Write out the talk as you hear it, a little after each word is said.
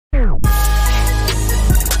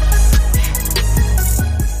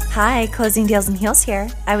Hi, Closing Deals and Heels here.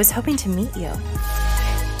 I was hoping to meet you.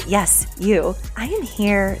 Yes, you. I am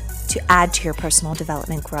here to add to your personal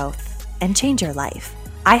development growth and change your life.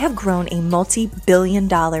 I have grown a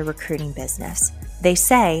multi-billion-dollar recruiting business. They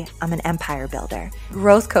say I'm an empire builder,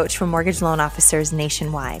 growth coach for mortgage loan officers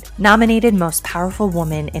nationwide, nominated most powerful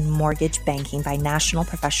woman in mortgage banking by National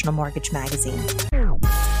Professional Mortgage Magazine,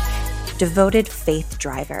 devoted faith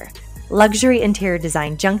driver, luxury interior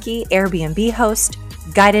design junkie, Airbnb host,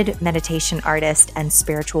 guided meditation artist, and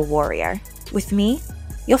spiritual warrior. With me,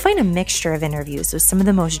 you'll find a mixture of interviews with some of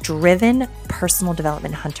the most driven personal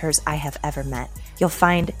development hunters I have ever met. You'll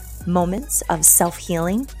find moments of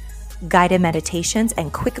self-healing, guided meditations,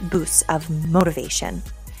 and quick boosts of motivation.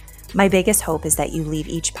 My biggest hope is that you leave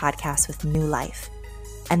each podcast with new life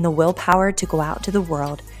and the willpower to go out to the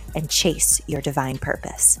world and chase your divine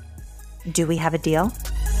purpose. Do we have a deal?